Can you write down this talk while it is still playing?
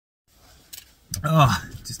Oh,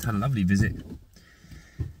 just had a lovely visit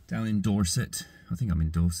down in Dorset. I think I'm in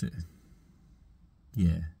Dorset.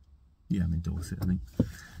 Yeah, I'm in Dorset, I think.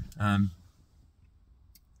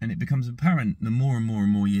 And it becomes apparent the more and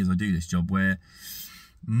more years I do this job, where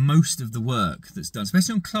most of the work that's done,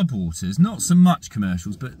 especially on club waters, not so much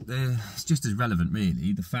commercials, but it's just as relevant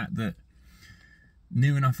really, the fact that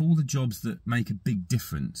near enough all the jobs that make a big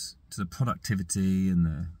difference to the productivity and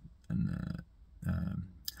the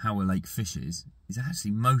how a lake fishes is actually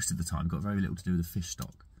most of the time got very little to do with the fish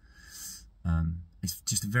stock. It's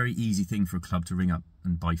just a very easy thing for a club to ring up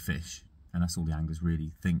and buy fish, and that's all the anglers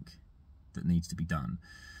really think that needs to be done.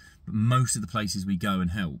 But most of the places we go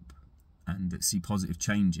and help and that see positive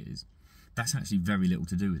changes, that's actually very little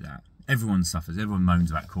to do with that. Everyone suffers, everyone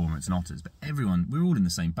moans about cormorants and otters, but we're all in the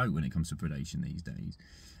same boat when it comes to predation these days,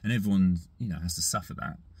 and everyone, has to suffer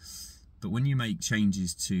that. But when you make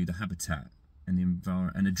changes to the habitat and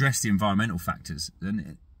and address the environmental factors,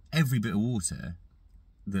 then every bit of water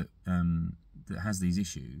that has these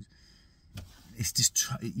issues, it's just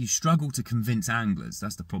you struggle to convince anglers.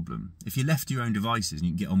 That's the problem. If you're left to your own devices and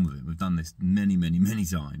you can get on with it, we've done this many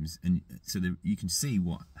times, and so that you can see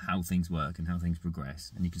how things work and how things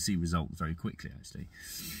progress, and you can see results very quickly actually.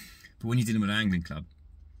 But when you're dealing with an angling club,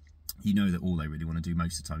 you know that all they really want to do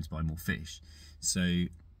most of the time is buy more fish. So,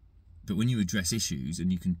 but when you address issues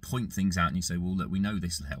and you can point things out and you say, well, look, we know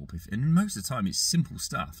this will help. And most of the time it's simple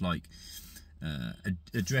stuff like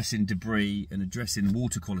addressing debris and addressing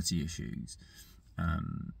water quality issues,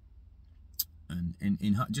 and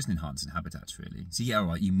just enhancing habitats really. So yeah, all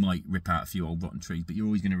right, you might rip out a few old rotten trees, but you're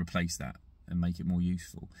always going to replace that and make it more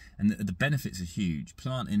useful. And the benefits are huge.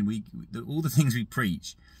 Planting, all the things we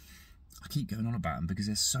preach, I keep going on about them because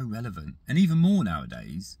they're so relevant, and even more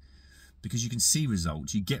nowadays because you can see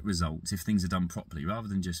results. You get results if things are done properly, rather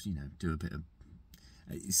than just do a bit of.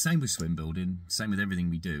 Same with swim building, same with everything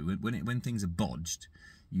we do. When things are bodged,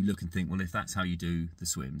 you look and think, well, if that's how you do the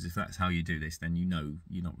swims, if that's how you do this, then you're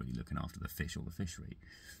not really looking after the fish or the fishery.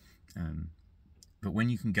 But when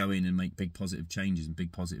you can go in and make big positive changes and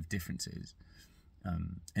big positive differences,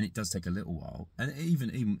 and it does take a little while, and even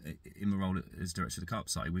in my role as director of the carp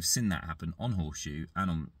site, we've seen that happen on Horseshoe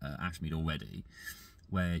and on Ashmead already,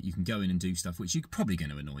 where you can go in and do stuff which you're probably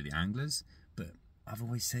going to annoy the anglers, but I've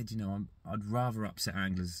always said, I'd rather upset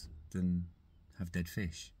anglers than have dead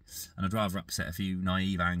fish. And I'd rather upset a few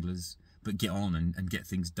naive anglers, but get on and get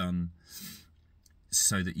things done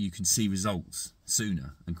so that you can see results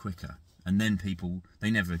sooner and quicker. And then people,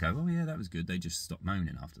 they never go, oh yeah, that was good. They just stop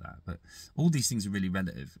moaning after that. But all these things are really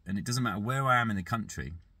relative. And it doesn't matter where I am in the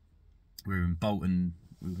country. We're in Bolton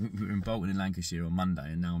in Lancashire on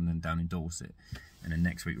Monday, and now I'm then down in Dorset. And then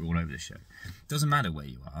next week we're all over the show. It doesn't matter where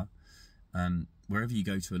you are. Wherever you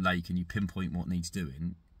go to a lake and you pinpoint what needs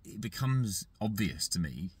doing, it becomes obvious to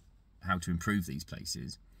me how to improve these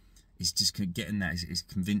places. It's just getting that is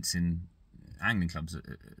convincing. Angling clubs are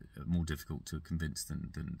more difficult to convince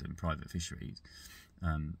than private fisheries,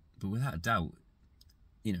 but without a doubt,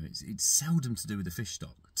 it's seldom to do with the fish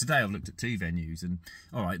stock. Today I've looked at 2 venues, and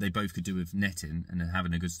all right, they both could do with netting and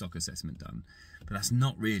having a good stock assessment done, but that's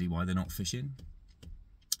not really why they're not fishing.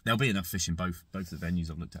 There'll be enough fish in both the venues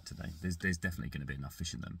I've looked at today. There's definitely going to be enough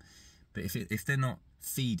fish in them. But if they're not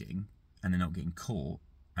feeding and they're not getting caught,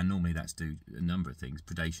 and normally that's due to a number of things,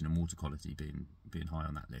 predation and water quality being high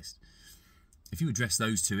on that list. If you address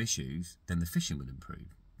those 2 issues, then the fishing will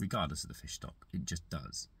improve, regardless of the fish stock. It just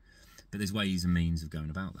does. But there's ways and means of going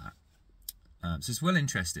about that. So it's well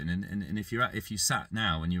interesting, and if you sat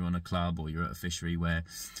now and you're on a club or you're at a fishery where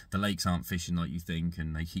the lakes aren't fishing like you think,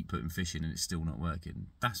 and they keep putting fish in and it's still not working,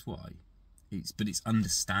 that's why. But it's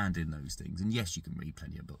understanding those things. And yes, you can read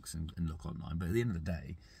plenty of books and look online, but at the end of the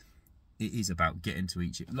day, it is about getting to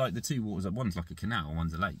each, like the 2 waters, one's like a canal,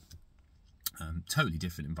 one's a lake. Totally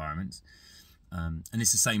different environments. And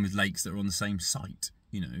it's the same with lakes that are on the same site.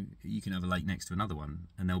 You can have a lake next to another one,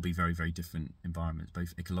 and they'll be very, very different environments,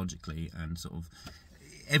 both ecologically and sort of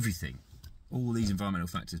everything. All these environmental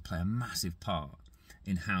factors play a massive part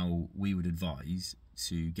in how we would advise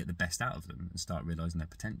to get the best out of them and start realising their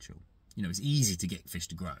potential. It's easy to get fish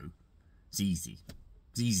to grow. It's easy.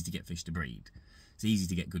 It's easy to get fish to breed. It's easy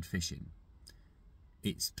to get good fishing.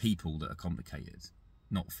 It's people that are complicated,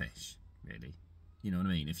 not fish, really. You know what I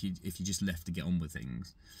mean? If you're just left to get on with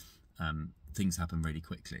things, things happen really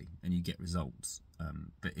quickly and you get results.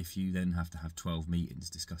 But if you then have to have 12 meetings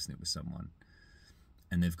discussing it with someone,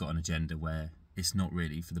 and they've got an agenda where it's not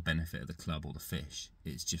really for the benefit of the club or the fish,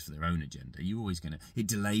 it's just for their own agenda, you're always going to, it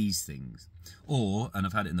delays things. And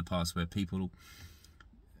I've had it in the past where people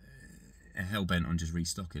are hell-bent on just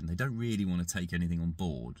restocking. They don't really want to take anything on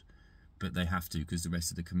board but they have to because the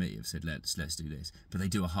rest of the committee have said let's do this. But they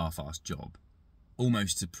do a half-assed job,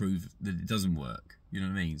 almost to prove that it doesn't work. You know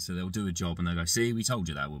what I mean? So they'll do a job and they'll go, see, we told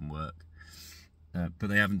you that wouldn't work. But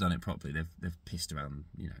they haven't done it properly. They've pissed around,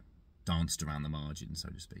 you know, danced around the margin, so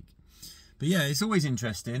to speak. But yeah, it's always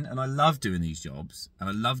interesting, and I love doing these jobs, and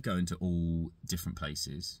I love going to all different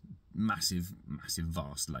places, massive,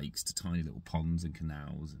 vast lakes to tiny little ponds and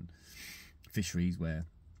canals and fisheries where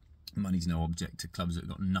money's no object to clubs that have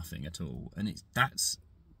got nothing at all. And that's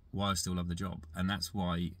why I still love the job, and that's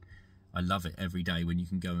why I love it every day when you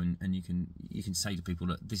can go and you can say to people,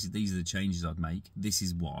 look, these are the changes I'd make, this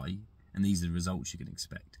is why, and these are the results you can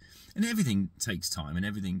expect. And everything takes time, and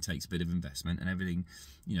everything takes a bit of investment, and everything,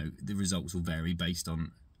 you know, the results will vary based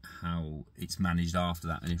on how it's managed after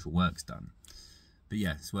that initial work's done. But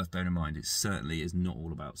yeah, it's worth bearing in mind, it certainly is not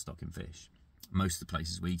all about stocking fish. Most of the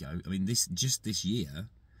places we go, I mean, just this year,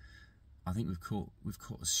 I think we've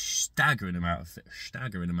caught a staggering amount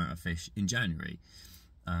of fish in January.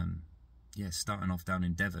 Yeah, starting off down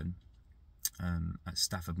in Devon, at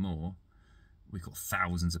Stafford Moor, we caught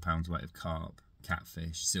thousands of pounds weight of carp,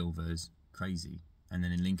 catfish, silvers, crazy. And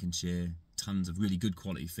then in Lincolnshire, tons of really good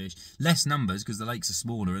quality fish. Less numbers because the lakes are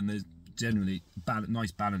smaller and there's generally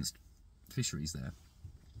nice balanced fisheries there.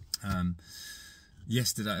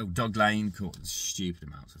 Yesterday, Dog Lane caught stupid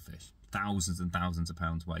amounts of fish, thousands and thousands of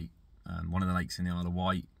pounds weight. One of the lakes in the Isle of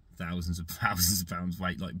Wight, thousands of pounds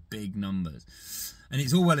weight, like big numbers. And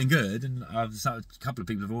it's all well and good, and a couple of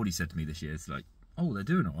people have already said to me this year, it's like, oh, they're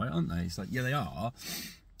doing all right, aren't they? It's like, yeah, they are.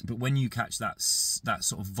 But when you catch that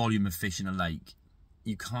sort of volume of fish in a lake,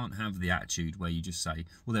 you can't have the attitude where you just say,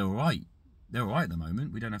 well, they're all right. They're all right at the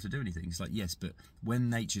moment. We don't have to do anything. It's like, yes, but when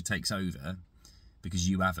nature takes over, because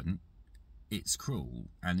you haven't, it's cruel.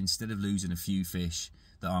 And instead of losing a few fish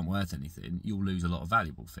that aren't worth anything, you'll lose a lot of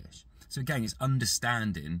valuable fish. So again, it's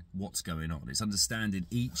understanding what's going on. It's understanding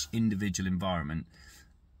each individual environment,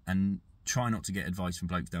 and try not to get advice from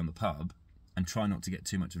blokes down the pub, and try not to get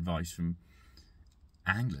too much advice from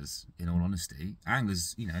anglers, in all honesty.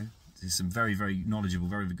 Anglers, you know, there's some very, very knowledgeable,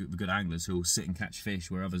 very good anglers who will sit and catch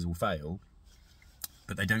fish where others will fail,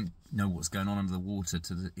 but they don't know what's going on under the water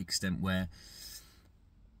to the extent where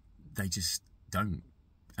they just don't.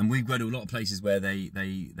 And we go to a lot of places where they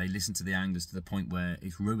listen to the anglers to the point where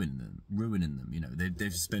it's ruining them. You know,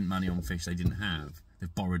 they've spent money on fish they didn't have.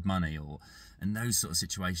 They've borrowed money, and those sort of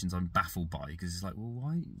situations I'm baffled by, because it's like, well,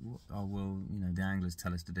 why? Oh, well, you know, the anglers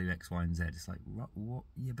tell us to do X, Y, and Z. It's like, what?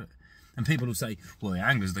 Yeah, but, and people will say, well, the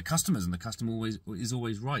anglers are the customers, and the customer is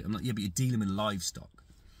always right. I'm like, yeah, but you're dealing with livestock.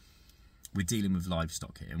 We're dealing with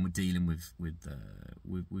livestock here, and we're dealing with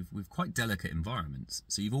quite delicate environments.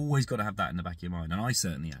 So you've always got to have that in the back of your mind, and I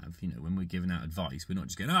certainly have. You know, when we're giving out advice, we're not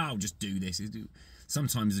just going, oh, I'll just do this.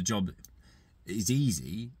 Sometimes the job is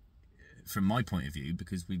easy from my point of view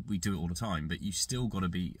because we do it all the time, but you still got to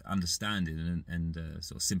be understanding and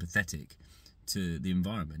sort of sympathetic to the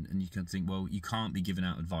environment, and you can think, well, you can't be giving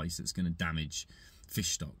out advice that's going to damage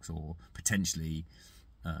fish stocks or potentially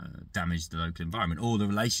damage the local environment or the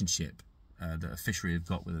relationship that a fishery have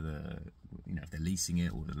got with you know, if they're leasing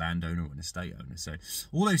it, or the landowner or an estate owner. So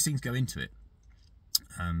all those things go into it.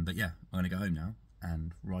 But yeah, I'm going to go home now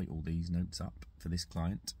and write all these notes up for this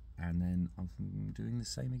client, and then I'm doing the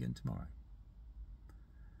same again tomorrow.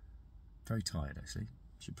 Very tired, actually.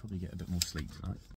 Should probably get a bit more sleep tonight.